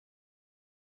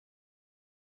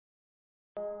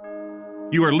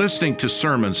You are listening to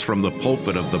sermons from the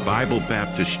pulpit of the Bible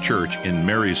Baptist Church in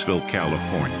Marysville,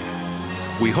 California.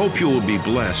 We hope you will be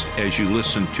blessed as you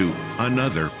listen to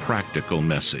another practical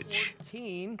message.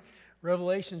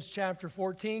 Revelations chapter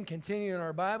 14, continuing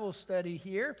our Bible study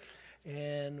here.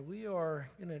 And we are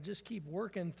going to just keep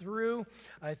working through.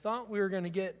 I thought we were going to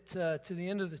get to the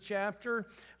end of the chapter,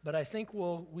 but I think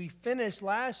we finished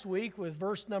last week with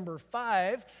verse number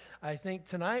 5. I think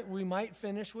tonight we might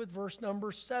finish with verse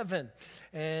number 7.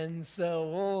 And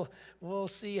so we'll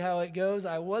see how it goes.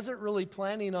 I wasn't really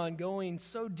planning on going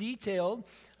so detailed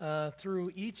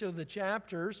through each of the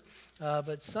chapters,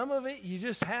 but some of it you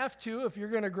just have to if you're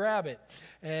going to grab it.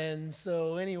 And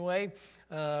so anyway,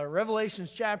 Revelations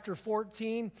chapter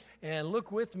 14, and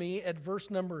look with me at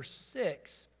verse number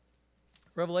 6.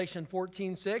 Revelation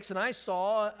 14:6, and I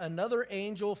saw another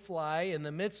angel fly in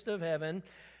the midst of heaven,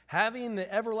 having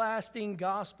the everlasting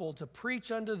gospel to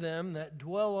preach unto them that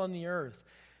dwell on the earth,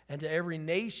 and to every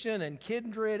nation and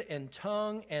kindred and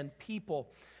tongue and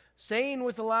people, saying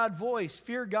with a loud voice,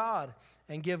 Fear God,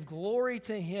 and give glory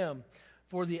to him,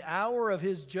 for the hour of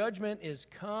his judgment is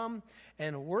come,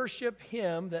 and worship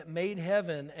him that made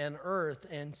heaven and earth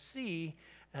and sea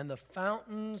and the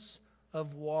fountains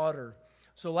of water.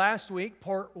 So last week,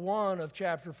 part 1 of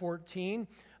chapter 14,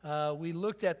 we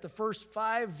looked at the first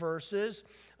 5 verses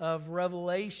of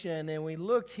Revelation, and we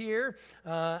looked here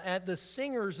at the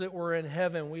singers that were in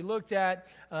heaven. We looked at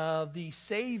the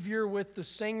Savior with the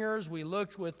singers. We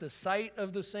looked with the sight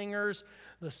of the singers,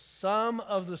 the sum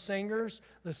of the singers,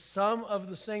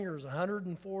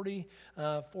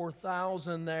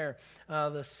 144,000 there.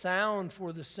 The sound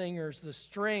for the singers, the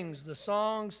strings, the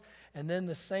songs, and then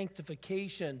the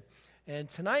sanctification. And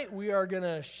tonight we are going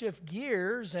to shift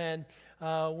gears, and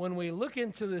when we look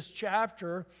into this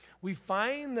chapter, we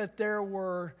find that there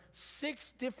were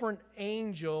 6 different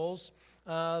angels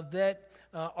that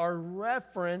are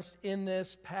referenced in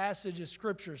this passage of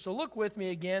Scripture. So look with me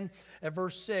again at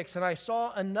verse 6. And I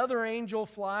saw another angel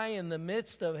fly in the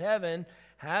midst of heaven,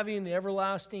 having the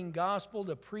everlasting gospel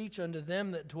to preach unto them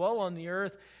that dwell on the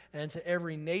earth, and to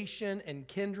every nation and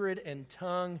kindred and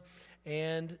tongue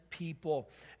and people.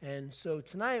 And so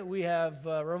tonight we have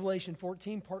Revelation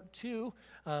 14, part 2,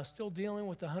 still dealing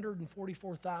with the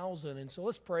 144,000. And so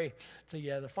let's pray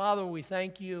together. Father, we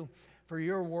thank you for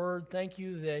your word. Thank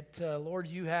you that, Lord,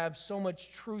 you have so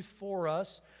much truth for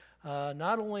us.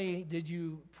 Not only did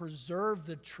you preserve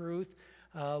the truth,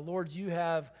 Lord, you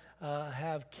have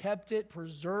kept it,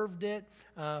 preserved it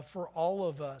for all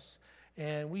of us.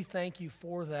 And we thank you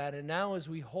for that. And now as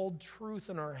we hold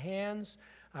truth in our hands,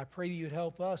 I pray that you'd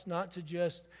help us not to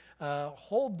just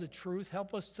hold the truth,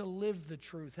 help us to live the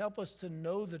truth, help us to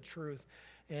know the truth.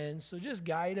 And so just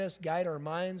guide us, guide our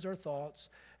minds, our thoughts.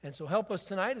 And so help us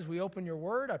tonight as we open your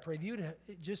word. I pray that you'd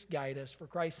just guide us for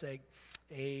Christ's sake.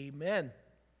 Amen.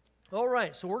 All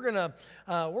right, so we're gonna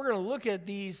look at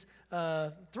these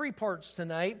 3 parts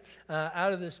tonight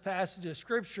out of this passage of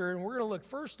Scripture, and we're gonna look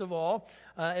first of all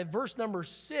at verse number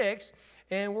 6,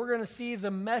 and we're gonna see the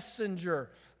messenger.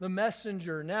 The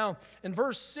messenger. Now, in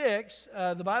verse 6,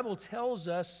 the Bible tells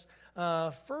us,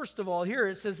 first of all, here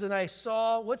it says, and I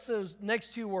saw, what's those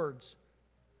next 2 words?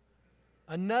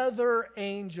 Another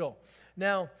angel.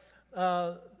 Now,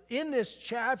 in this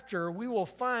chapter, we will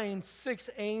find 6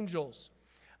 angels.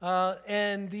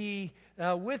 And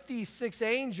with these 6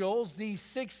 angels, these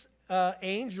 6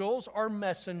 angels are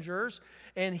messengers.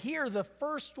 And here, the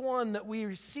first one that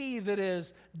we see that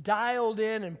is dialed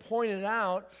in and pointed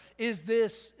out is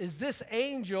this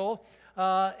angel,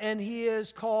 and he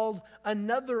is called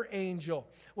another angel.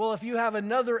 Well, if you have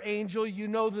another angel, you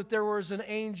know that there was an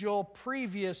angel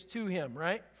previous to him,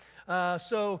 right?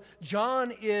 So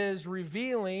John is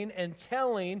revealing and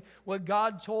telling what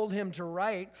God told him to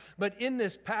write. But in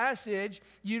this passage,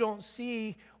 you don't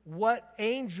see what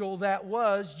angel that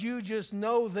was. You just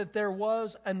know that there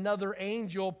was another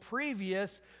angel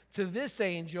previous to this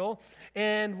angel.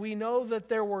 And we know that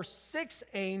there were 6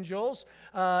 angels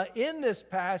in this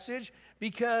passage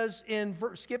because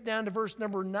skip down to verse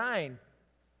number 9.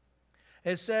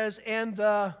 It says, and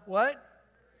the what?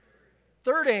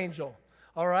 3rd angel.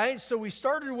 All right, so we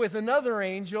started with another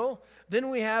angel, then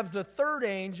we have the 3rd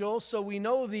angel, so we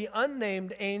know the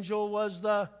unnamed angel was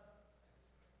the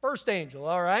 1st angel,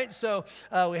 all right? So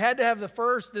we had to have the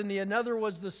 1st, then the another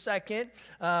was the 2nd,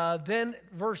 then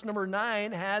verse number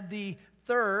 9 had the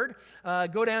 3rd.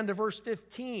 Go down to verse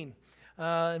 15.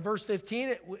 In verse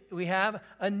 15, we have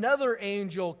another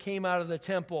angel came out of the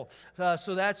temple.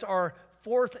 So that's our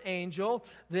fourth angel.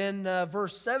 Then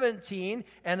verse 17,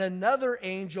 and another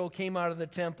angel came out of the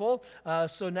temple.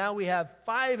 So now we have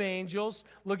 5 angels.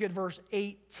 Look at verse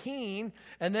 18.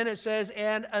 And then it says,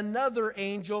 and another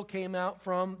angel came out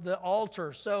from the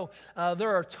altar. So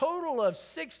there are a total of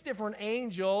 6 different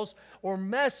angels or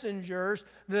messengers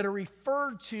that are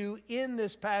referred to in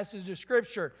this passage of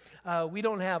Scripture. We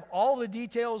don't have all the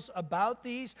details about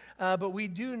these, but we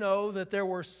do know that there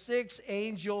were 6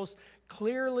 angels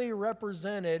clearly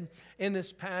represented in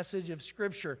this passage of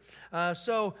Scripture.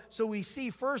 So we see,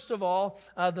 first of all,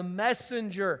 the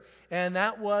messenger, and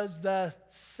that was the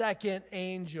second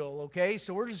angel, okay?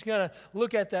 So we're just going to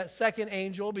look at that second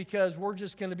angel because we're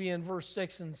just going to be in verse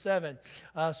 6 and 7.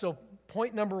 So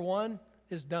point number 1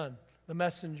 is done, the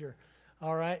messenger.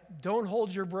 All right, don't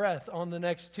hold your breath on the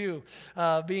next 2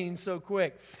 being so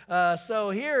quick.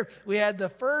 So here we had the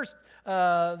first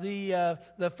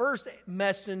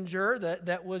messenger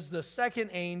that was the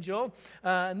second angel,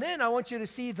 and then I want you to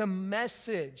see the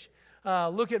message.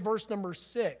 Look at verse number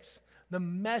 6. The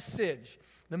message.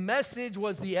 The message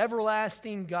was the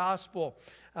everlasting gospel.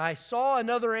 I saw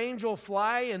another angel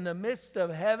fly in the midst of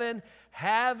heaven,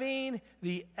 having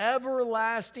the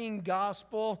everlasting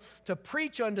gospel to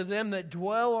preach unto them that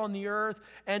dwell on the earth,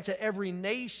 and to every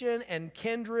nation and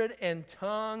kindred and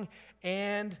tongue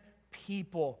and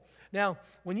people. Now,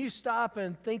 when you stop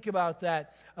and think about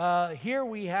that, here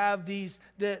we have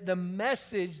the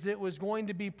message that was going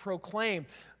to be proclaimed.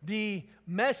 The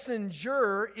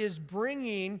messenger is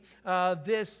bringing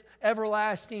this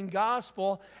everlasting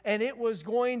gospel, and it was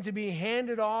going to be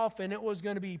handed off, and it was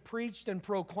going to be preached and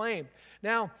proclaimed.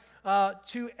 Now,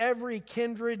 to every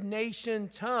kindred, nation,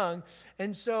 tongue,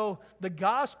 and so the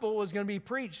gospel was going to be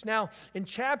preached. Now, in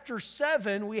chapter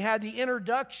 7, we had the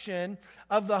introduction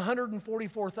of the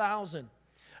 144,000.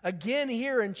 Again,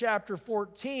 here in chapter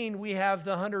 14, we have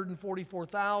the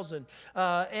 144,000.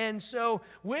 And so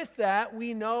with that,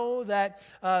 we know that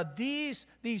these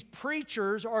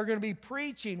preachers are going to be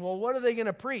preaching. Well, what are they going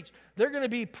to preach? They're going to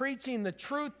be preaching the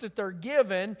truth that they're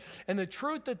given, and the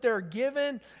truth that they're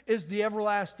given is the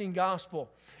everlasting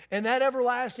gospel. And that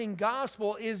everlasting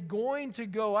gospel is going to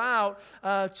go out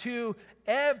to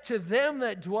them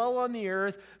that dwell on the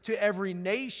earth, to every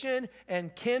nation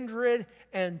and kindred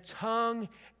and tongue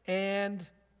and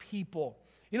people.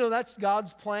 You know, that's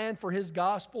God's plan for His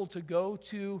gospel to go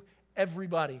to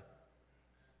everybody.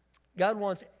 God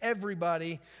wants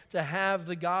everybody to have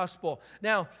the gospel.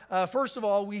 Now, first of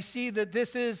all, we see that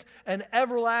this is an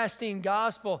everlasting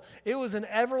gospel. It was an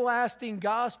everlasting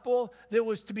gospel that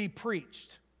was to be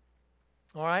preached.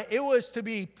 All right, it was to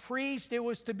be preached, it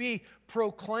was to be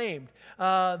proclaimed,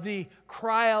 the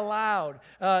cry aloud,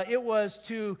 it was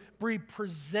to be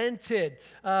presented,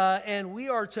 and we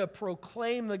are to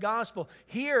proclaim the gospel.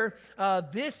 Here,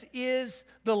 this is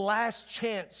the last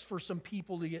chance for some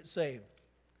people to get saved.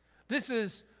 This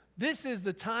is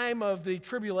the time of the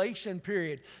tribulation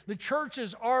period. The church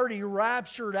is already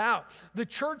raptured out. The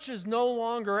church is no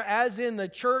longer, as in the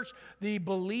church, the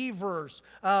believers.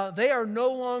 They are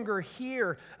no longer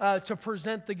here to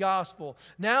present the gospel.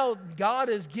 Now God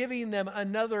is giving them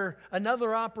another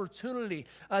opportunity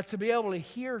to be able to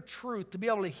hear truth, to be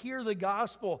able to hear the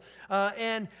gospel.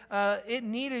 And it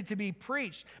needed to be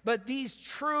preached. But these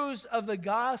truths of the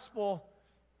gospel,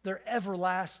 they're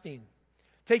everlasting.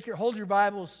 Hold your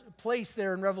Bible's place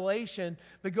there in Revelation,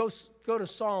 but go to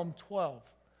Psalm 12.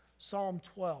 Psalm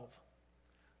 12,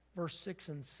 verse 6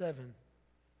 and 7.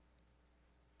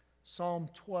 Psalm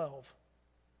 12.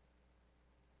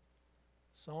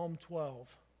 Psalm 12.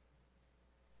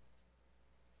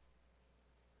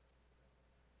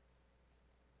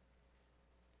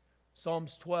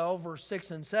 Psalms 12, verse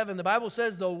 6 and 7. The Bible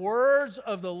says, the words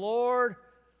of the Lord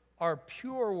are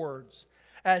pure words,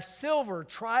 as silver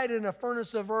tried in a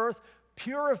furnace of earth,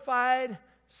 purified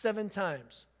 7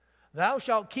 times. Thou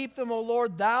shalt keep them, O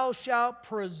Lord. Thou shalt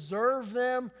preserve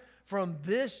them from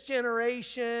this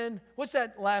generation. What's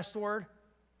that last word?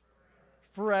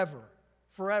 Forever.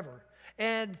 Forever.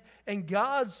 And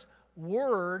God's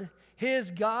word, His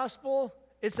gospel,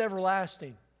 it's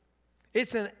everlasting.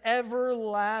 It's an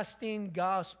everlasting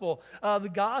gospel. The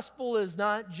gospel is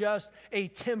not just a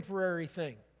temporary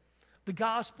thing. The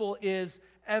gospel is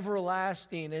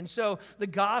everlasting. And so the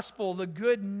gospel, the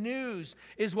good news,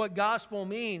 is what gospel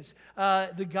means.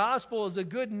 The gospel is the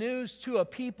good news to a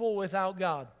people without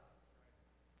God.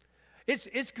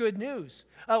 It's good news.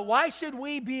 Why should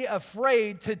we be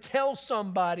afraid to tell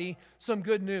somebody some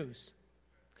good news?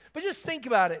 But just think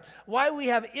about it. Why we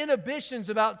have inhibitions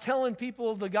about telling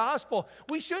people the gospel.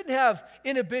 We shouldn't have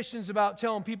inhibitions about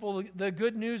telling people the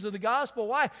good news of the gospel.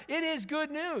 Why? It is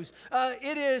good news.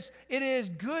 It is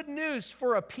good news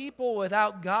for a people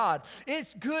without God.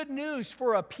 It's good news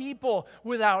for a people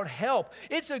without help.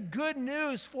 It's a good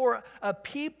news for a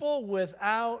people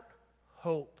without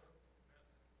hope.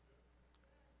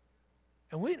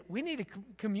 And we need to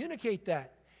communicate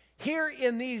that. Here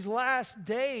in these last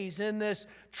days, in this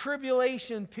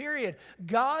tribulation period,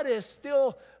 God is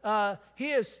still,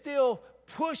 He is still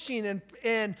pushing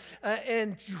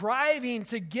and driving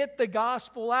to get the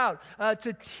gospel out,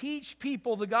 to teach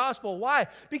people the gospel. Why?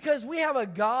 Because we have a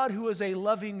God who is a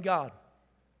loving God.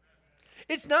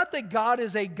 It's not that God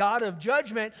is a God of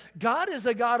judgment. God is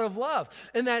a God of love.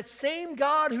 And that same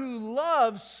God who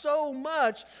loves so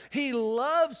much, He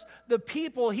loves the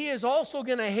people. He is also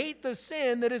going to hate the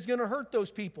sin that is going to hurt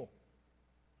those people.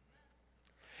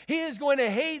 He is going to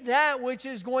hate that which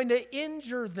is going to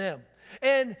injure them.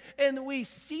 And we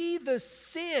see the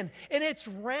sin, and it's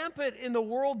rampant in the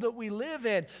world that we live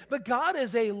in. But God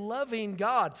is a loving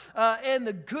God. And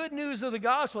the good news of the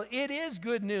gospel, it is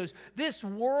good news. This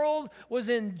world was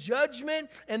in judgment,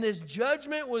 and this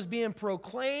judgment was being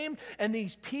proclaimed, and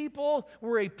these people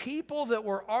were a people that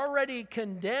were already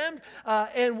condemned.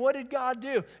 And what did God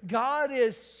do? God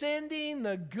is sending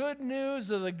the good news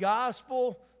of the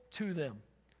gospel to them.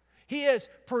 He has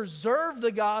preserved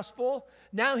the gospel.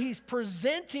 Now He's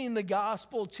presenting the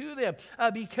gospel to them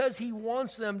because He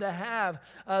wants them to have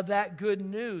that good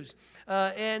news.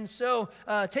 And so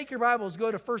take your Bibles, go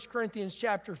to 1 Corinthians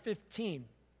chapter 15.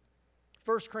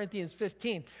 1 Corinthians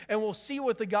 15. And we'll see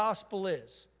what the gospel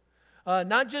is.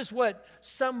 Not just what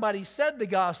somebody said the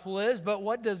gospel is, but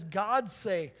what does God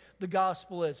say the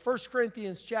gospel is. 1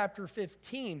 Corinthians chapter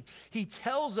 15. He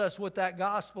tells us what that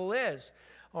gospel is.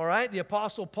 All right, the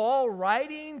Apostle Paul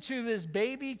writing to this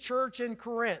baby church in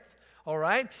Corinth. All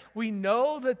right, we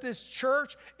know that this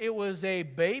church, it was a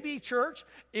baby church.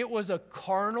 It was a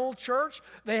carnal church.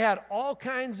 They had all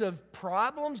kinds of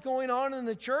problems going on in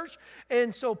the church.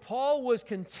 And so Paul was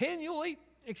continually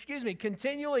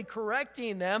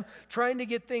correcting them, trying to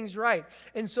get things right.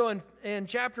 And so in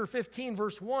chapter 15,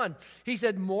 verse 1, he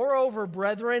said, "Moreover,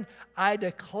 brethren, I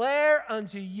declare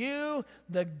unto you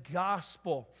the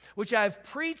gospel, which I have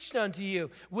preached unto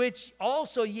you, which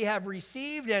also ye have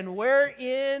received, and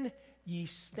wherein ye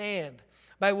stand,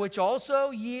 by which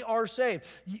also ye are saved."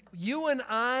 You and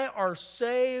I are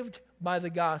saved by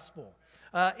the gospel.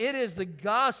 It is the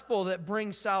gospel that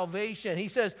brings salvation. He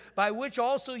says, "By which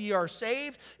also ye are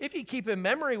saved, if ye keep in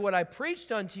memory what I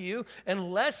preached unto you,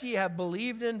 unless ye have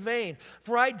believed in vain.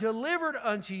 For I delivered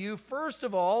unto you first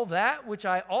of all that which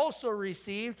I also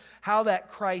received, how that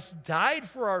Christ died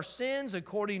for our sins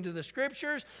according to the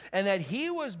Scriptures, and that He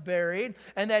was buried,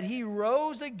 and that He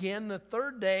rose again the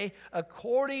third day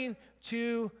according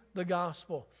to the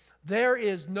gospel." There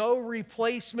is no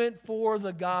replacement for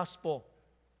the gospel.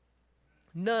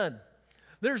 None.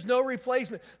 There's no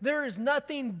replacement. There is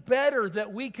nothing better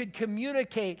that we could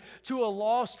communicate to a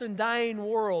lost and dying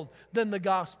world than the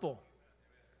gospel.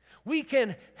 We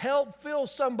can help fill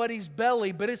somebody's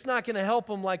belly, but it's not going to help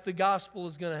them like the gospel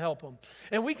is going to help them.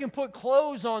 And we can put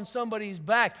clothes on somebody's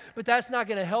back, but that's not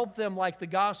going to help them like the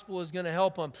gospel is going to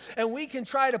help them. And we can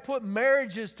try to put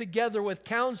marriages together with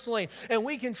counseling, and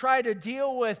we can try to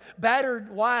deal with battered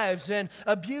wives and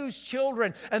abused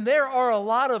children. And there are a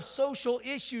lot of social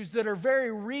issues that are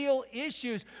very real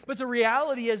issues, but the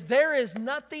reality is there is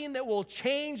nothing that will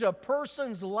change a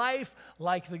person's life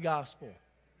like the gospel.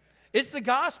 It's the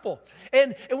gospel.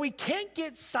 And we can't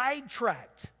get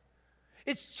sidetracked.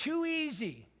 It's too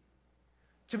easy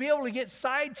to be able to get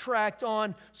sidetracked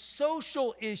on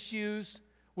social issues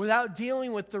without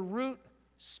dealing with the root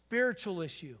spiritual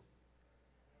issue.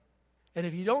 And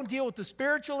if you don't deal with the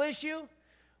spiritual issue,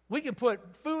 we can put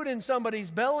food in somebody's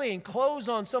belly and clothes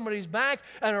on somebody's back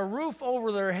and a roof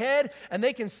over their head, and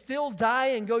they can still die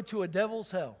and go to a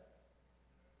devil's hell.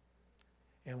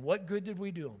 And what good did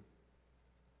we do them?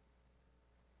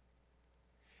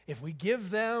 If we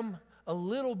give them a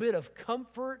little bit of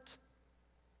comfort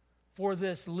for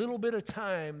this little bit of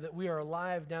time that we are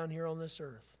alive down here on this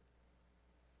earth.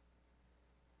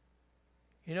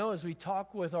 You know, as we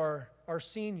talk with our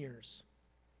seniors,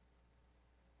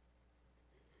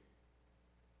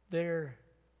 their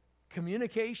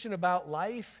communication about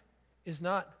life is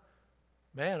not,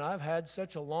 "Man, I've had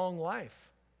such a long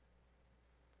life."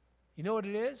 You know what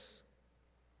it is?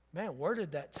 "Man, where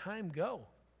did that time go?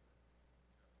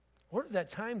 Where did that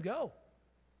time go?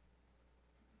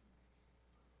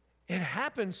 It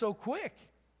happened so quick.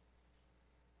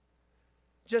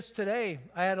 just today,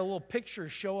 I had a little picture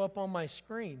show up on my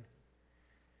screen.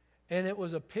 And it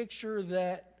was a picture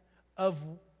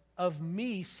of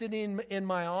me sitting in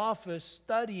my office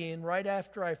studying right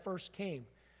after I first came.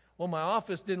 Well, my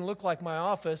office didn't look like my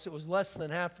office. It was less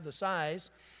than half the size.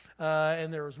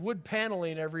 And there was wood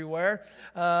paneling everywhere.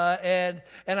 And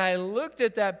I looked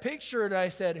at that picture and I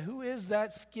said, who is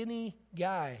that skinny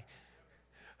guy?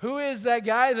 Who is that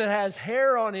guy that has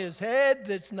hair on his head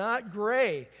that's not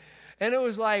gray? And it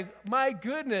was like, my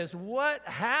goodness, what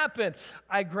happened?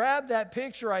 I grabbed that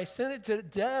picture, I sent it to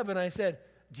Deb, and I said,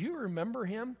 do you remember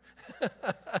him?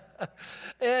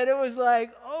 And it was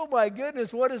like, oh my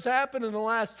goodness, what has happened in the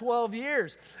last 12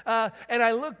 years? And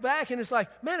I look back and it's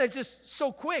like, man, it's just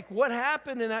so quick. What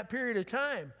happened in that period of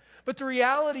time? But the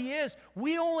reality is,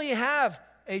 we only have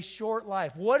a short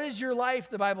life. What is your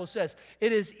life, the Bible says?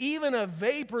 It is even a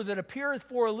vapor that appeareth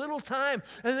for a little time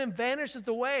and then vanisheth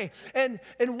away. And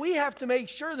we have to make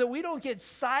sure that we don't get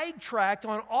sidetracked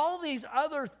on all these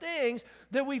other things,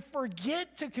 that we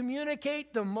forget to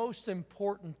communicate the most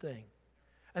important thing.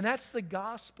 And that's the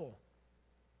gospel.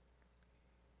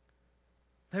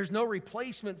 There's no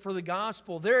replacement for the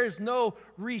gospel. There is no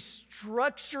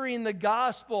restructuring the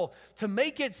gospel to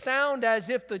make it sound as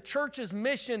if the church's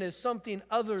mission is something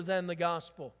other than the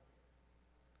gospel.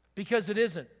 Because it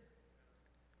isn't.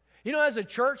 You know, as a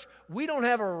church, we don't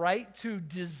have a right to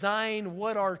design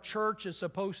what our church is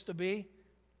supposed to be.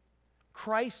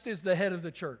 Christ is the head of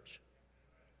the church.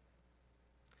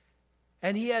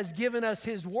 And He has given us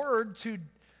His word to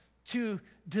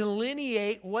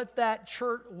delineate what that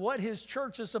church, what His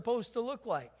church is supposed to look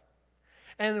like,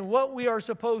 and what we are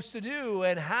supposed to do,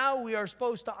 and how we are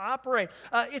supposed to operate.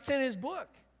 It's in His book,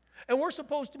 and we're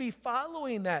supposed to be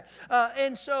following that.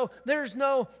 And so there is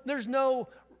no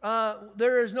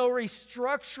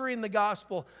restructuring the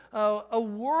gospel. A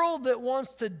world that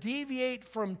wants to deviate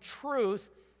from truth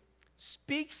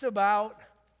speaks about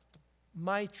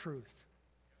my truth.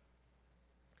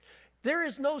 There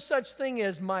is no such thing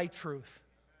as my truth.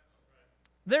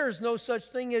 There is no such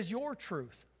thing as your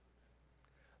truth.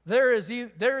 There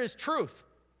is truth.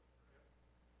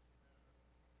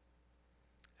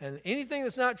 And anything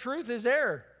that's not truth is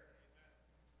error.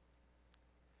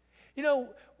 You know,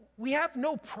 we have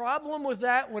no problem with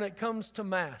that when it comes to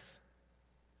math.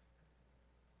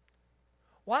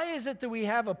 Why is it that we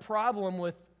have a problem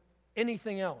with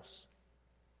anything else?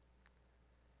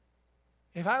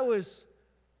 If I was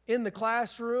in the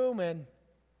classroom and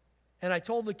I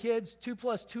told the kids 2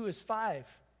 + 2 is 5,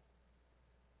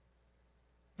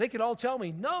 they could all tell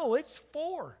me, no, it's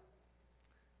 4.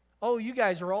 Oh, you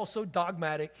guys are all so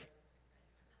dogmatic.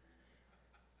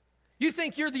 You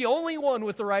think you're the only one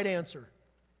with the right answer.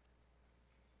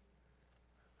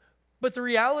 But the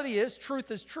reality is,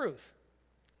 truth is truth.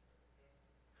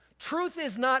 Truth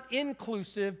is not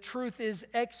inclusive, truth is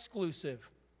exclusive.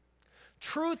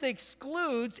 Truth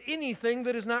excludes anything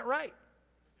that is not right.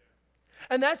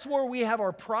 And that's where we have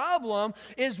our problem,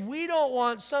 is we don't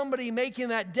want somebody making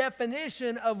that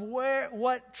definition of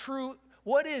what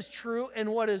is true and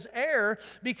what is error,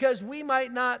 because we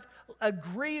might not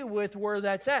agree with where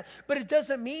that's at. But it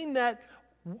doesn't mean that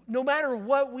no matter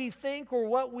what we think or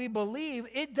what we believe,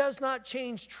 it does not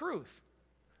change truth.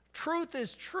 Truth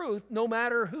is truth no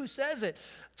matter who says it.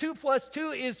 2 +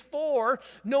 2 is 4.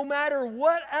 No matter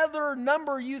what other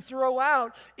number you throw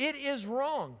out, it is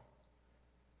wrong.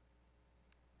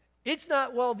 It's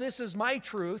not, well, this is my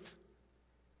truth.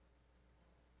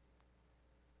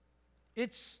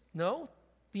 No,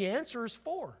 the answer is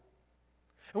 4.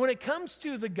 And when it comes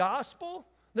to the gospel,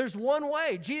 there's one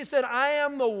way. Jesus said, I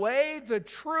am the way, the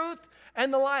truth,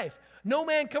 and the life. No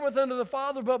man cometh unto the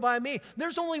Father but by me.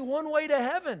 There's only one way to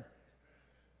heaven.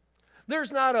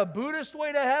 There's not a Buddhist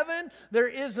way to heaven. There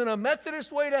isn't a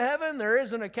Methodist way to heaven. There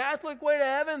isn't a Catholic way to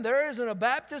heaven. There isn't a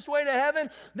Baptist way to heaven.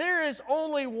 There is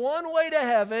only one way to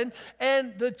heaven,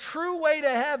 and the true way to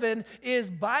heaven is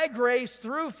by grace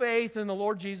through faith in the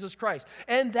Lord Jesus Christ.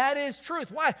 And that is truth.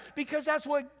 Why? Because that's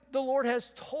what the Lord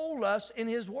has told us in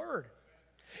His Word.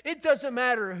 It doesn't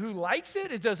matter who likes it.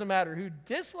 It doesn't matter who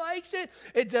dislikes it.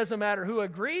 It doesn't matter who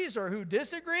agrees or who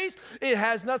disagrees. It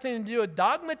has nothing to do with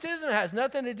dogmatism. It has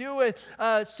nothing to do with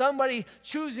somebody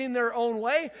choosing their own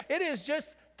way. It is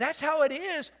just, that's how it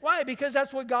is. Why? Because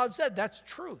that's what God said. That's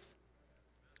truth.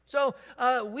 So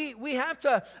we have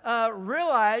to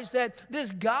realize that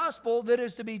this gospel that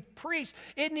is to be preached,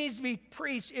 it needs to be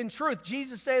preached in truth.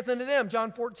 Jesus saith unto them,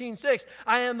 John 14:6,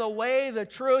 I am the way, the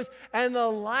truth, and the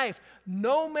life.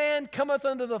 No man cometh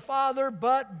unto the Father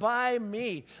but by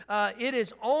me. It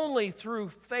is only through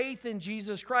faith in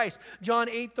Jesus Christ. John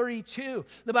 8:32,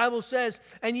 the Bible says,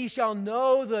 and ye shall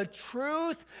know the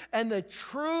truth, and the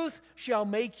truth shall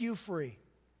make you free.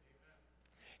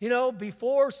 You know,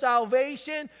 before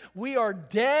salvation, we are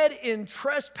dead in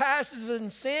trespasses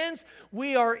and sins.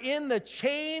 We are in the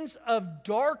chains of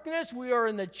darkness. We are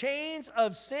in the chains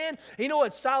of sin. You know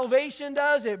what salvation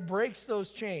does? It breaks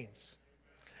those chains.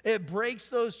 It breaks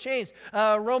those chains.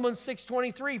 Romans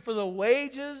 6:23, for the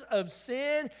wages of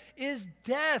sin is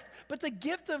death, but the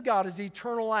gift of God is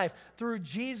eternal life through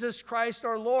Jesus Christ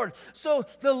our Lord. So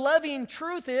the loving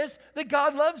truth is that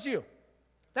God loves you.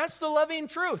 That's the loving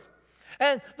truth.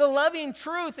 And the loving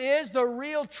truth is, the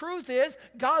real truth is,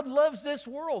 God loves this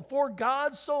world. For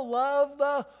God so loved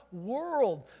the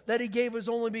world that he gave his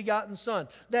only begotten Son,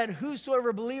 that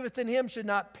whosoever believeth in him should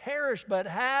not perish, but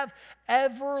have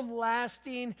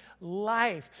everlasting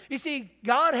life. You see,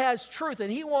 God has truth,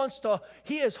 and he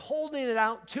is holding it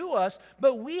out to us,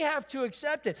 but we have to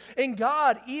accept it. And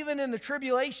God, even in the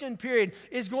tribulation period,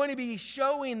 is going to be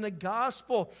showing the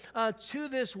gospel to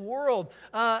this world.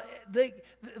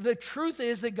 The truth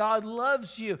is that God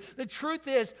loves you. The truth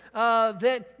is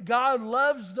that God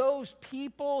loves those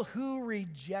people who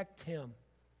reject him.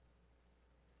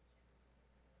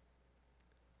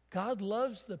 God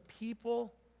loves the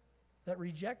people that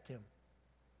reject him.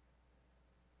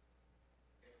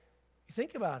 You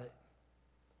think about it.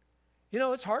 You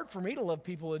know, it's hard for me to love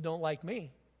people that don't like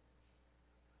me.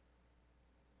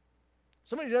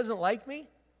 Somebody doesn't like me,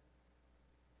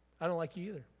 I don't like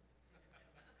you either.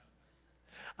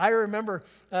 I remember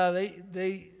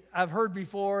I've heard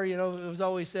before, you know, it was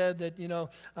always said that, you know,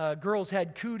 girls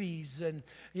had cooties, and,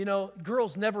 you know,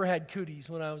 girls never had cooties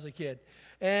when I was a kid.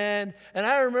 And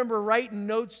I remember writing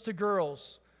notes to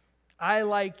girls. I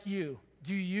like you.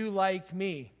 Do you like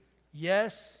me?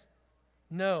 Yes,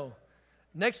 no.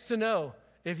 Next to no.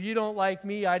 If you don't like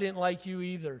me, I didn't like you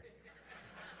either.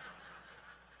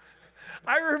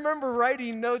 I remember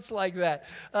writing notes like that.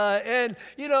 And,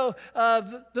 you know,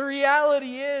 the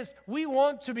reality is we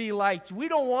want to be liked. We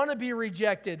don't want to be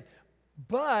rejected.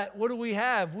 But what do we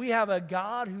have? We have a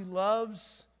God who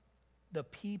loves the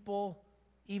people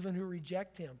even who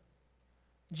reject him.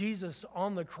 Jesus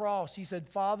on the cross, he said,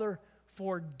 Father,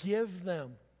 forgive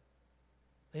them.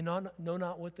 They know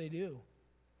not what they do.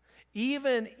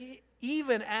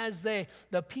 Even as the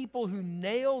people who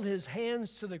nailed his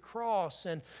hands to the cross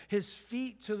and his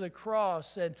feet to the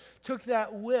cross and took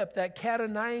that whip, that cat o'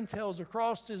 nine tails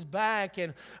across his back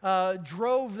and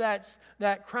drove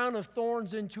that crown of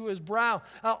thorns into his brow.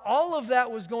 All of that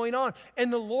was going on.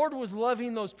 And the Lord was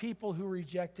loving those people who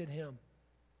rejected him.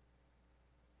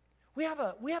 We have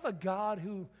a God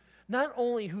who not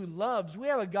only who loves, we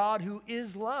have a God who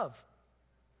is love.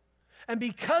 And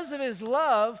because of his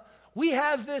love, we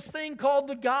have this thing called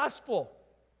the gospel.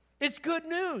 It's good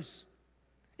news.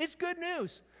 It's good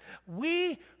news.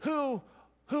 We who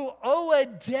owe a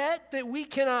debt that we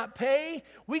cannot pay,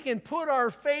 we can put our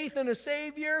faith in a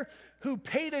Savior who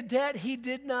paid a debt he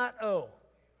did not owe.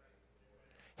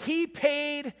 He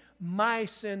paid my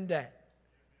sin debt,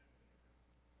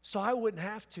 so I wouldn't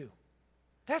have to.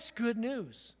 That's good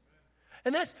news.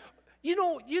 And that's, you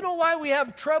know why we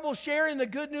have trouble sharing the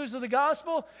good news of the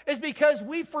gospel? Is because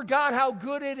we forgot how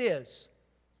good it is.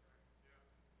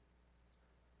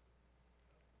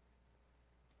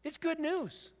 It's good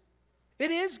news.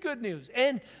 It is good news.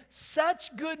 And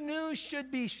such good news should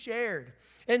be shared.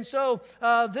 And so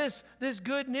this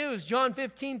good news, John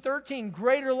 15:13,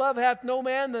 greater love hath no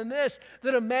man than this,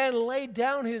 that a man laid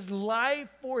down his life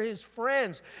for his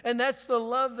friends. And that's the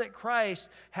love that Christ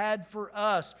had for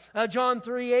us. John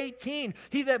 3:18,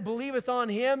 he that believeth on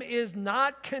him is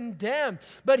not condemned,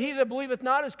 but he that believeth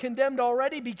not is condemned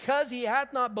already, because he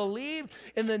hath not believed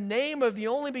in the name of the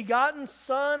only begotten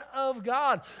Son of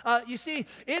God. You see,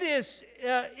 it is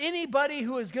anybody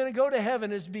who is going to go to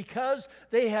heaven is because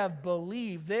they have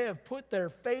believed. They have put their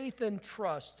faith and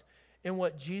trust in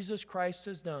what Jesus Christ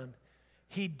has done.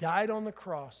 He died on the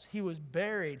cross. He was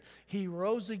buried. He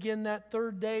rose again that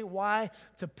third day. Why?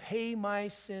 To pay my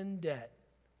sin debt.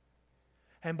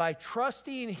 And by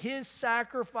trusting his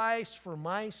sacrifice for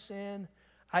my sin,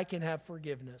 I can have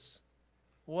forgiveness.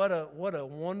 What a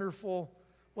wonderful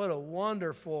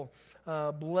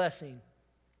blessing.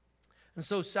 And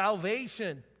so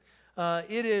salvation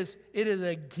It is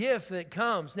a gift that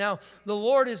comes. Now, the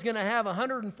Lord is going to have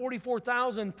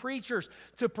 144,000 preachers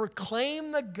to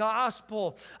proclaim the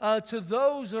gospel to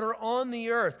those that are on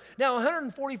the earth. Now,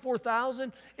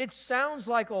 144,000, it sounds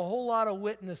like a whole lot of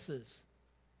witnesses.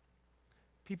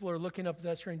 People are looking up at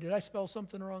that screen. Did I spell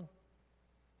something wrong?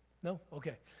 No?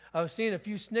 Okay. I was seeing a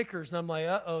few snickers, and I'm like,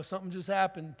 uh-oh, something just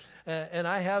happened, and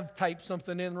I have typed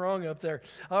something in wrong up there.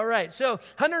 All right, so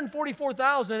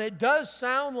 144,000, it does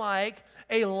sound like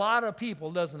a lot of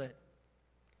people, doesn't it?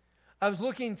 I was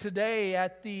looking today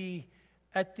at the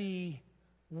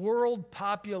world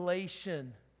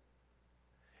population.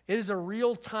 It is a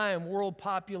real-time world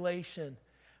population,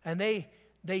 and they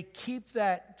keep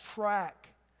that track,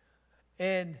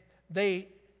 and they,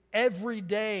 every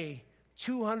day,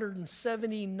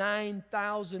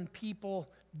 279,000 people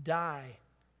die,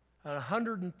 and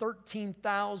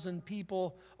 113,000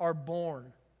 people are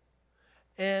born.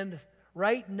 And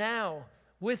right now,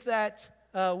 with that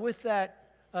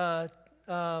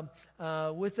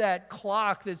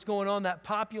clock that's going on, that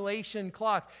population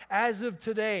clock, as of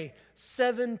today,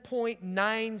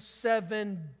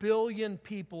 7.97 billion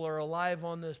people are alive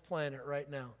on this planet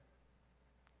right now.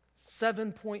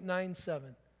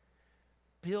 7.97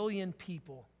 billion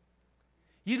people.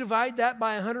 You divide that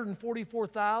by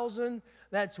 144,000,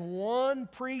 that's one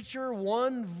preacher,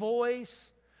 one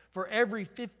voice for every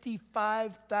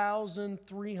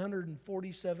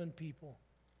 55,347 people.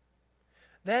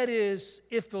 That is,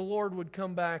 if the Lord would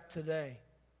come back today.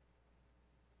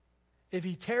 If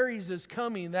He tarries His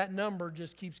coming, that number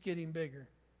just keeps getting bigger.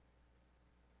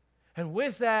 And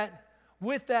with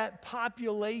that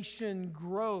population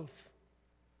growth,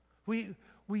 we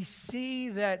see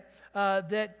that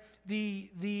the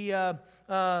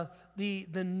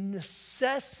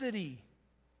necessity.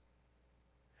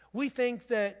 We think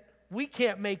that we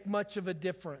can't make much of a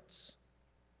difference.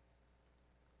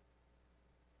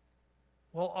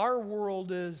 Well, our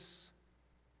world is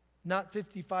not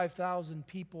 55,000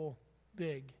 people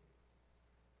big.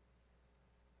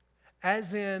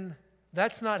 As in,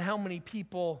 that's not how many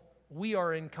people we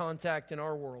are in contact in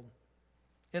our world,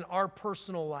 in our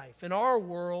personal life. In our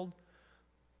world,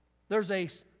 there is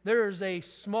a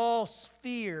small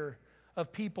sphere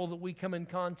of people that we come in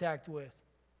contact with.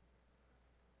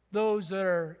 Those that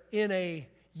are in a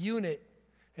unit,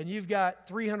 and you've got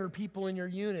 300 people in your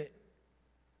unit.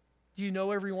 Do you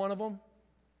know every one of them?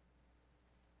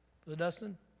 Brother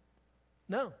Dustin?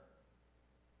 No.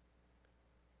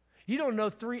 You don't know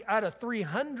 3 out of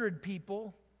 300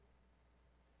 people.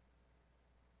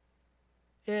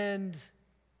 And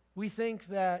we think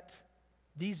that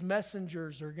these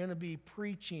messengers are going to be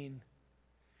preaching,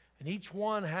 and each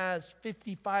one has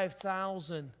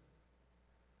 55,000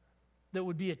 that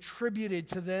would be attributed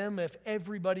to them if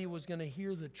everybody was going to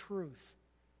hear the truth.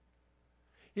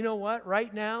 You know what?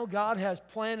 Right now, God has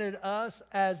planted us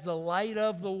as the light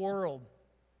of the world.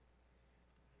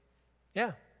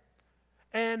 Yeah.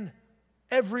 And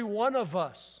every one of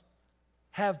us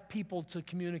have people to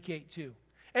communicate to.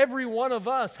 Every one of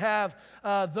us have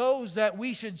those that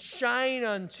we should shine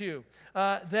unto,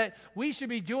 that we should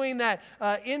be doing that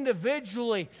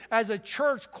individually, as a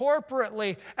church,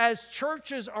 corporately, as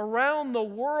churches around the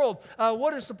world.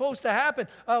 What is supposed to happen?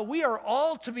 We are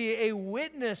all to be a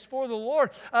witness for the Lord,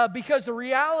 because the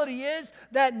reality is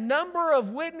that number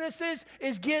of witnesses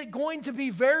is going to be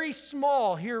very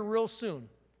small here real soon.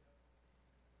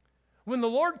 When the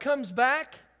Lord comes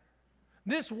back,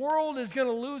 this world is going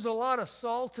to lose a lot of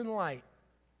salt and light.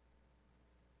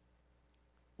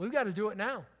 We've got to do it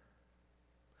now.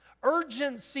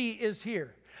 Urgency is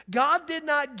here. God did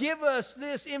not give us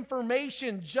this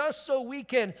information just so we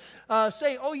can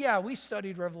say, oh yeah, we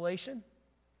studied Revelation.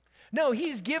 No,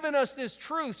 He's given us this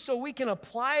truth so we can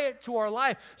apply it to our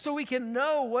life, so we can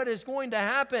know what is going to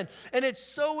happen. And it's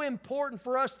so important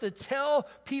for us to tell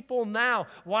people now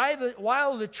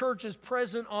while the church is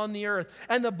present on the earth.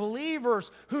 And the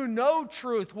believers who know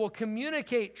truth will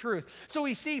communicate truth. So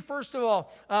we see, first of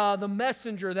all, the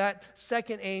messenger, that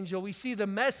second angel. We see the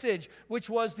message, which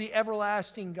was the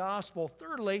everlasting gospel.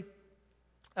 Thirdly,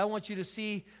 I want you to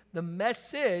see the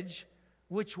message,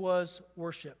 which was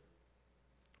worship.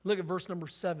 Look at verse number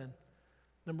 7.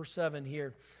 Number 7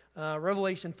 here.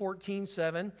 Revelation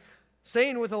 14:7.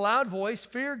 Saying with a loud voice,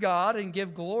 fear God and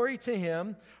give glory to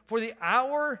Him, for the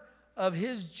hour of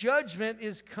His judgment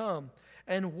is come.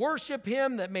 And worship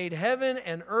Him that made heaven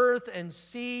and earth and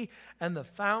sea and the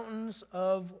fountains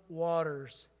of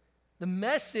waters. The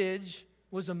message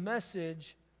was a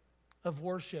message of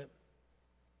worship.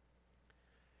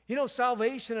 You know,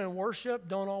 salvation and worship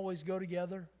don't always go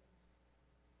together.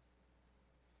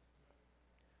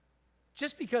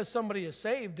 Just because somebody is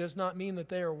saved does not mean that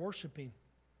they are worshiping.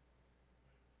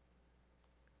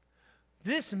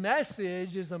 This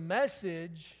message is a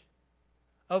message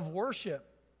of worship.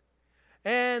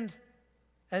 And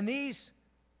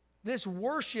this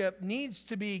worship needs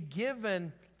to be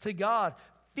given to God.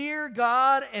 Fear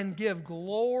God and give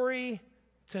glory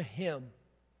to Him.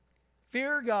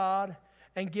 Fear God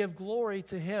and give glory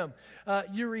to Him.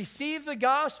 You receive the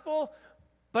gospel,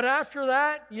 but after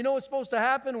that, you know what's supposed to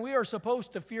happen? We are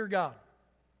supposed to fear God.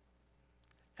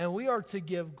 And we are to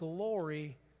give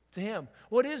glory to Him.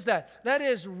 What is that? That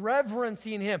is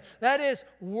reverencing Him. That is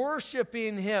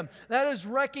worshiping Him. That is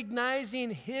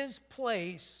recognizing His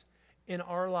place in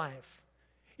our life.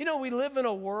 You know, we live in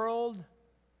a world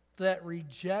that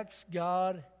rejects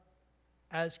God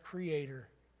as Creator.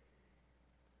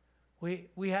 We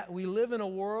live in a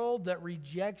world that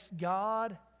rejects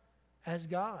God as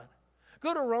God.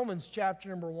 Go to Romans chapter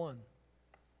number 1.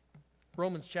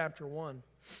 Romans chapter 1.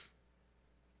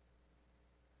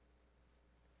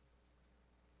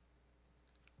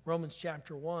 Romans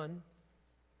chapter 1.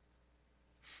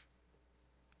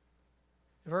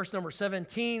 In verse number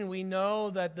 17, we know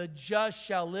that the just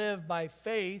shall live by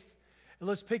faith. And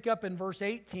let's pick up in verse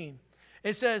 18.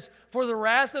 It says, "For the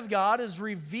wrath of God is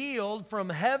revealed from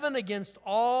heaven against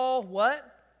all,"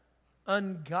 what?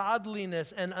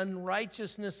 "Ungodliness and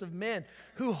unrighteousness of men,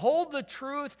 who hold the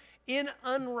truth in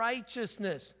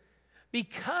unrighteousness,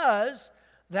 because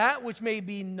that which may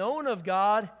be known of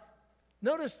God,"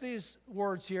 notice these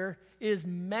words here, "is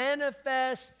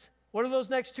manifest." What are those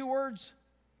next two words?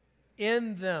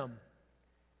 "In them."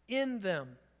 In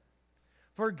them.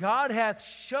 "For God hath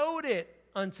showed it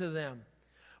unto them.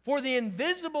 For the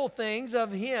invisible things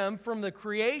of Him from the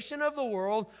creation of the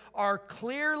world are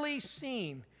clearly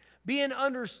seen, being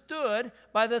understood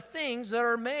by the things that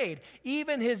are made,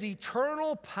 even His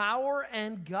eternal power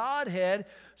and Godhead,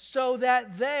 so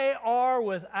that they are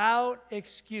without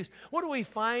excuse." What do we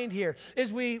find here?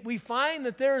 Is we find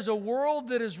that there is a world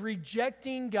that is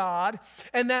rejecting God,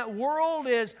 and that world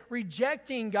is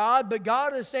rejecting God, but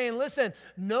God is saying, listen,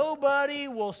 nobody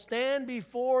will stand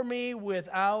before me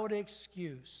without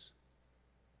excuse.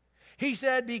 He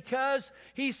said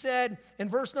in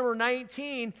verse number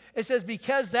 19, it says,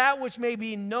 "Because that which may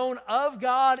be known of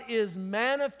God is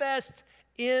manifest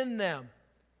in them."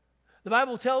 The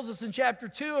Bible tells us in chapter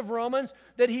 2 of Romans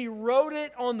that He wrote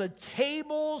it on the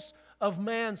tables of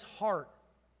man's heart.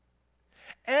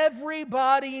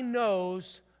 Everybody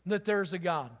knows that there's a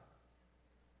God.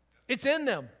 It's in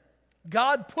them.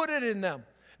 God put it in them.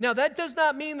 Now, that does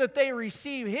not mean that they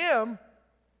receive Him.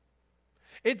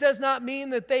 It does not mean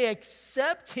that they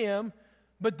accept Him,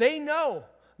 but they know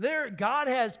God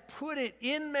has put it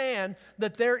in man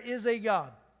that there is a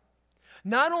God.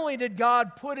 Not only did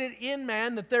God put it in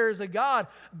man that there is a God,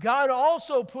 God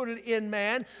also put it in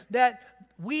man that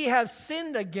we have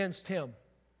sinned against Him.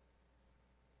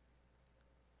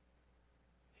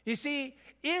 You see,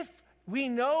 if we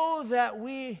know that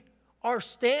we are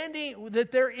standing,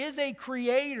 that there is a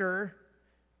Creator,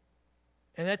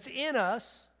 and that's in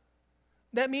us,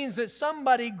 that means that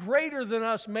somebody greater than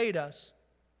us made us,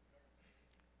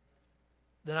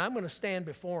 then I'm going to stand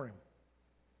before Him.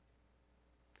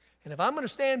 And if I'm going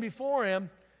to stand before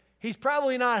Him, He's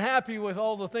probably not happy with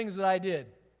all the things that I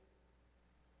did.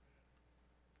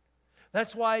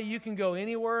 That's why you can go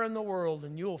anywhere in the world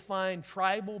and you'll find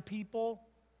tribal people.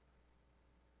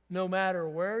 No matter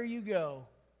where you go,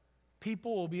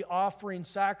 people will be offering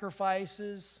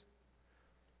sacrifices.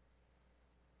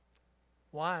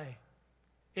 Why?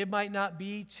 It might not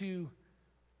be to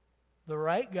the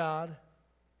right God,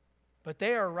 but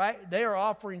they are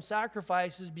offering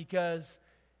sacrifices because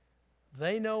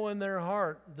they know in their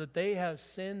heart that they have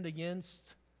sinned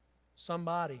against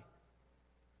somebody.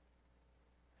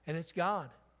 And it's God.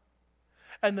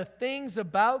 And the things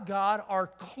about God are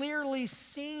clearly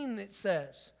seen, it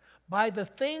says, by the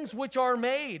things which are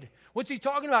made. What's he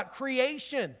talking about?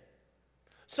 Creation.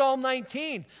 Psalm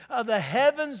 19, "The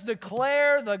heavens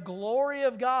declare the glory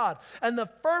of God, and the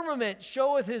firmament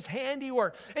showeth His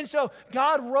handiwork." And so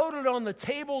God wrote it on the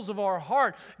tables of our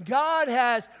heart. God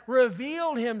has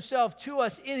revealed Himself to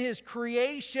us in His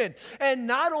creation. And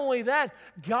not only that,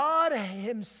 God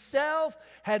Himself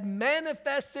had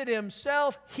manifested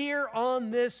Himself here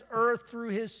on this earth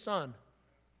through His Son.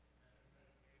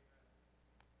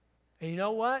 And you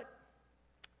know what?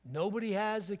 Nobody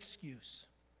has excuse.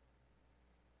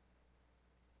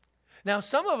 Now,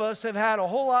 some of us have had a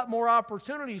whole lot more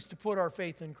opportunities to put our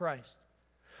faith in Christ.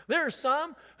 There are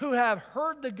some who have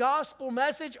heard the gospel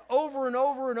message over and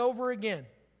over and over again.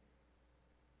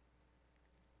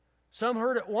 Some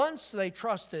heard it once, they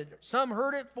trusted. Some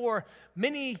heard it for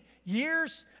many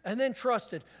years and then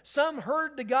trusted. Some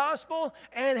heard the gospel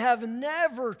and have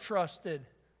never trusted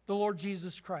the Lord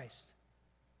Jesus Christ.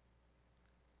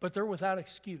 But they're without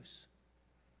excuse.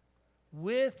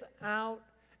 Without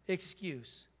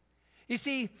excuse. You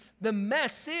see, the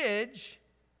message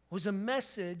was a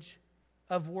message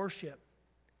of worship.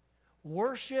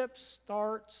 Worship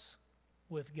starts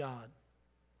with God.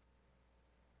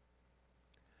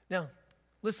 Now,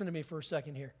 listen to me for a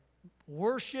second here.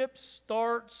 Worship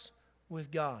starts with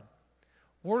God.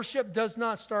 Worship does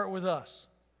not start with us.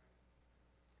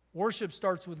 Worship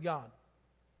starts with God.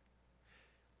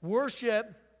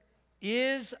 Worship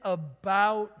is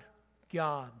about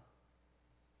God.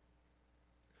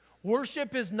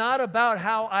 Worship is not about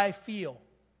how I feel.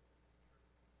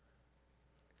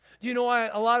 Do you know why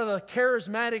a lot of the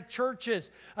charismatic churches,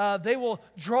 they will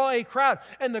draw a crowd,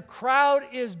 and the crowd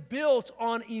is built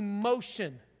on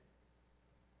emotion.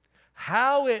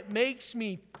 How it makes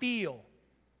me feel.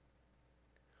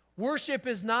 Worship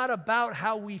is not about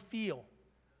how we feel.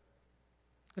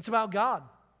 It's about God.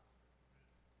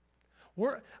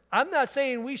 I'm not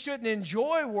saying we shouldn't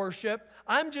enjoy worship.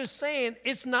 I'm just saying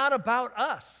it's not about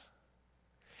us.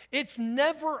 It's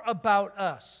never about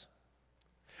us.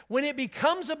 When it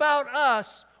becomes about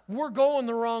us, we're going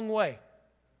the wrong way.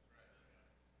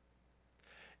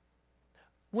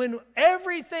 When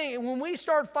we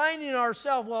start finding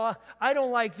ourselves, well, I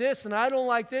don't like this, and I don't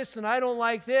like this, and I don't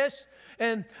like this,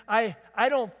 and I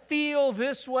don't feel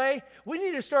this way, we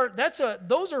need to start,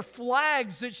 those are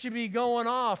flags that should be going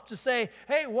off to say,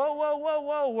 hey,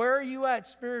 whoa, where are you at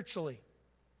spiritually?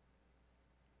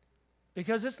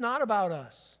 Because it's not about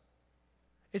us.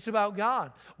 It's about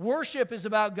God. Worship is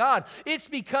about God. It's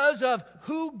because of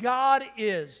who God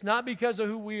is, not because of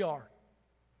who we are.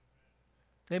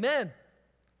 Amen.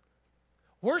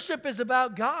 Worship is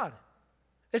about God.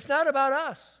 It's not about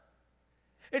us.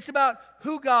 It's about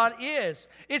who God is.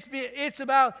 It's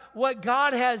about what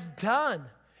God has done.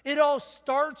 It all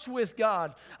starts with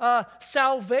God.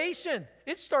 Salvation,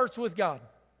 it starts with God.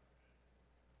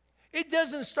 It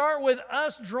doesn't start with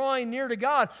us drawing near to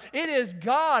God. It is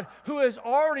God who has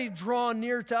already drawn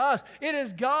near to us. It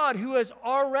is God who has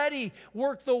already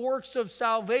worked the works of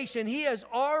salvation. He has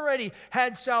already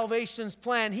had salvation's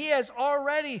plan. He has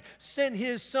already sent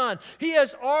His Son. He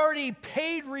has already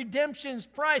paid redemption's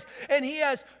price, and He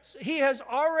has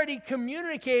already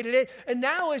communicated it, and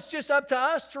now it's just up to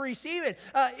us to receive it.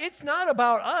 It's not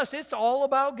about us. It's all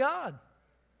about God.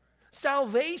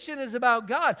 Salvation is about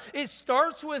God. It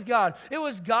starts with God. It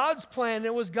was God's plan.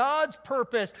 It was God's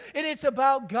purpose. And it's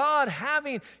about God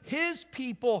having His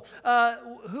people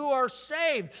who are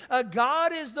saved.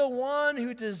 God is the one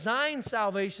who designed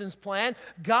salvation's plan.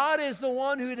 God is the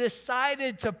one who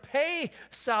decided to pay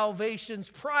salvation's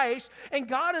price. And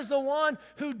God is the one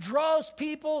who draws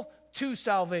people to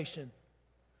salvation.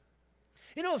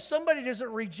 You know, if somebody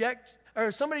doesn't reject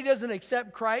or somebody doesn't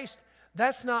accept Christ,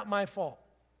 that's not my fault.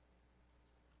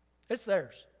 It's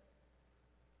theirs.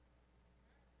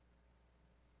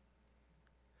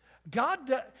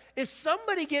 If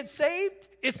somebody gets saved,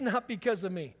 it's not because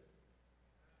of me.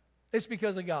 It's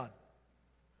because of God.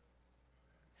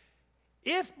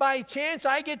 If by chance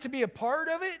I get to be a part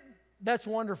of it, that's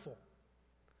wonderful.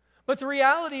 But the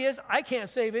reality is, I can't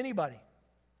save anybody.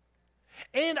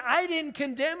 And I didn't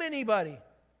condemn anybody.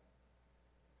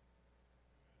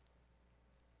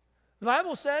 The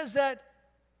Bible says that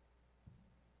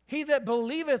he that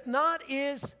believeth not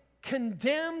is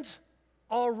condemned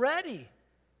already,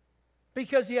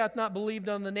 because he hath not believed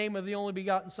on the name of the only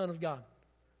begotten Son of God.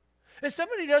 If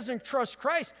somebody doesn't trust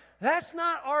Christ, that's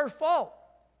not our fault.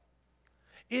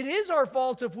 It is our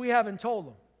fault if we haven't told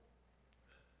them.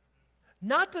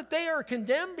 Not that they are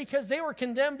condemned, because they were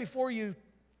condemned before you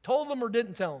told them or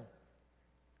didn't tell them.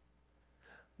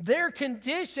 Their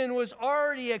condition was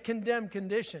already a condemned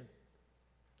condition.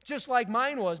 Just like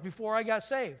mine was before I got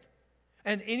saved.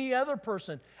 And any other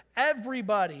person.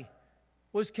 Everybody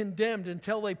was condemned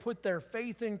until they put their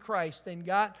faith in Christ and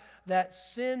got that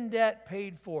sin debt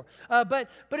paid for. But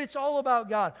it's all about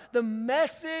God. The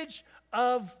message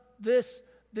of this,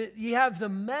 you have the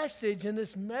message, and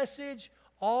this message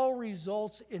all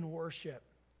results in worship.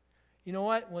 You know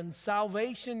what? When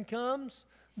salvation comes,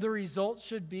 the result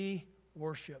should be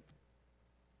worship.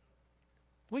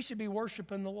 We should be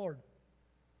worshiping the Lord.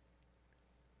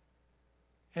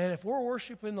 And if we're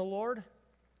worshiping the Lord,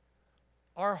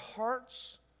 our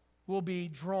hearts will be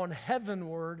drawn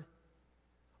heavenward.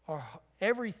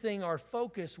 Our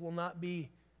focus will not be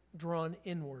drawn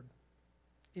inward.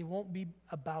 It won't be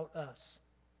about us.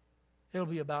 It'll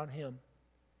be about Him.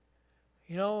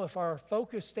 You know, if our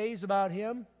focus stays about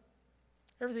Him,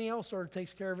 everything else sort of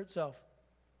takes care of itself.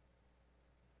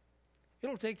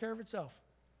 It'll take care of itself.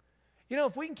 You know,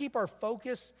 if we can keep our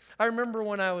focus, I remember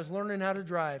when I was learning how to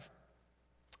drive,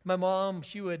 my mom,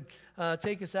 she would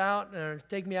take us out, or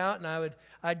take me out, and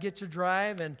I'd get to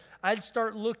drive, and I'd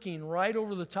start looking right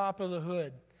over the top of the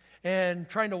hood and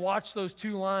trying to watch those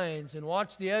two lines and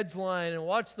watch the edge line and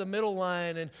watch the middle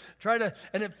line and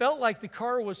and it felt like the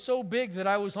car was so big that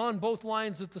I was on both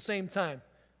lines at the same time.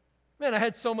 Man, I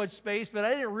had so much space, but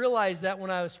I didn't realize that when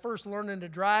I was first learning to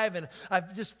drive, and I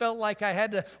just felt like I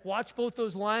had to watch both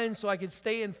those lines so I could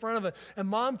stay in front of it. And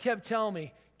Mom kept telling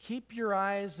me, keep your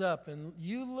eyes up, and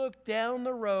you look down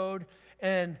the road,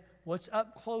 and what's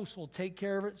up close will take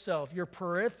care of itself. Your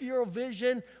peripheral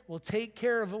vision will take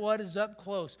care of what is up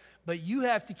close. But you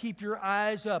have to keep your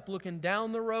eyes up, looking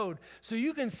down the road, so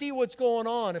you can see what's going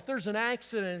on. If there's an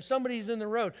accident, if somebody's in the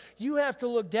road, you have to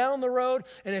look down the road.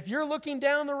 And if you're looking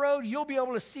down the road, you'll be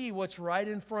able to see what's right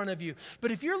in front of you. But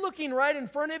if you're looking right in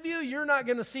front of you, you're not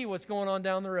going to see what's going on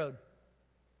down the road.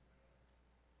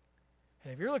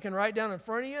 And if you're looking right down in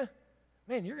front of you,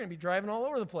 man, you're going to be driving all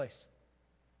over the place.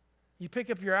 You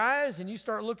pick up your eyes and you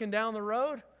start looking down the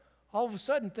road, all of a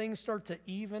sudden things start to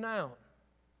even out.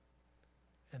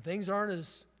 And things aren't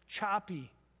as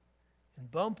choppy and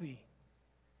bumpy.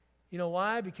 You know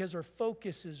why? Because our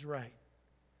focus is right.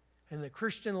 In the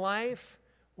Christian life,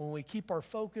 when we keep our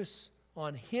focus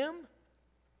on Him,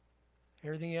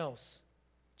 everything else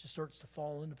just starts to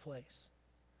fall into place.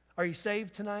 Are you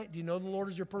saved tonight? Do you know the Lord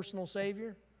is your personal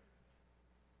Savior?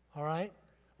 All right.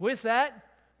 With that,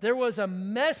 there was a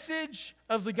message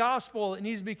of the gospel that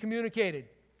needs to be communicated.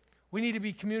 We need to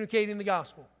be communicating the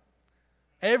gospel.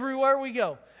 Everywhere we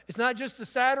go. It's not just a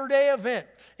Saturday event.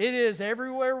 It is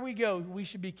everywhere we go, we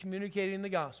should be communicating the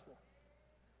gospel.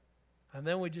 And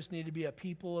then we just need to be a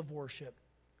people of worship.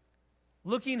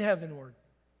 Looking heavenward.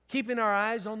 Keeping our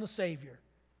eyes on the Savior.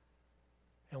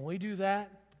 And when we do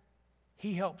that,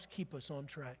 He helps keep us on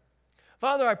track.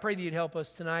 Father, I pray that You'd help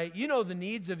us tonight. You know the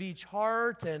needs of each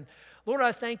heart. And Lord,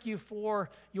 I thank You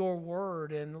for Your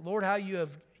word. And Lord, how You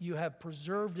have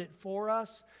preserved it for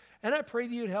us. And I pray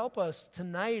that You'd help us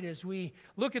tonight as we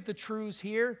look at the truths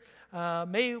here.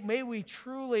 May we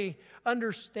truly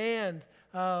understand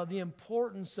the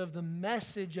importance of the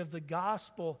message of the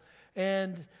gospel.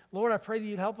 And Lord, I pray that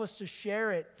You'd help us to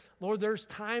share it. Lord, there's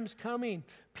times coming.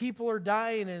 People are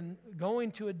dying and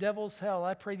going to a devil's hell.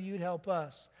 I pray that You'd help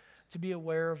us to be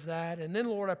aware of that. And then,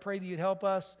 Lord, I pray that You'd help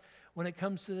us when it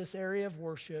comes to this area of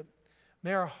worship.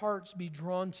 May our hearts be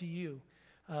drawn to You.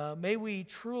 May we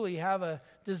truly have a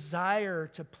desire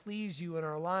to please You in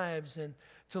our lives and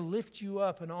to lift You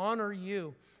up and honor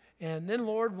You. And then,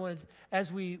 Lord,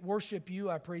 as we worship You,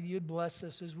 I pray that You'd bless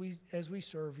us as we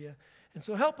serve You. And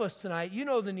so help us tonight. You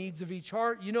know the needs of each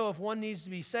heart. You know if one needs to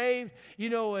be saved. You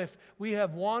know if we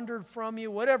have wandered from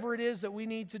You. Whatever it is that we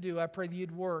need to do, I pray that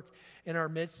You'd work in our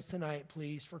midst tonight,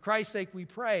 please. For Christ's sake we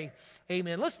pray.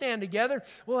 Amen. Let's stand together.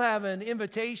 We'll have an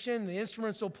invitation. The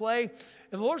instruments will play. If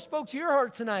the Lord spoke to your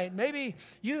heart tonight, maybe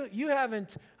you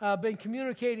haven't been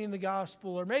communicating the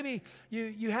gospel, or maybe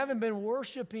you haven't been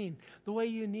worshiping the way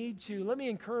you need to, let me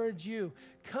encourage you.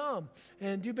 Come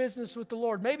and do business with the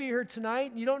Lord. Maybe you're here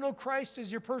tonight and you don't know Christ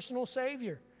as your personal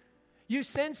Savior. You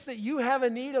sense that you have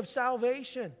a need of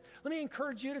salvation. Let me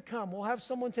encourage you to come. We'll have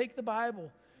someone take the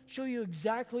Bible, show you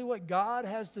exactly what God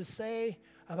has to say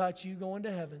about you going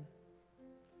to heaven.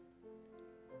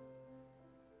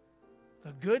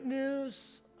 The good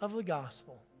news of the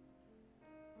gospel.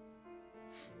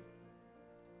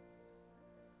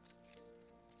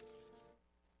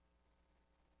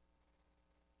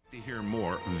 To hear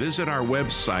more, visit our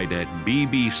website at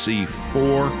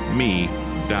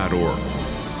bbc4me.org.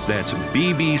 That's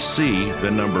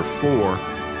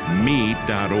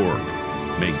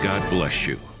bbc4me.org. May God bless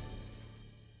you.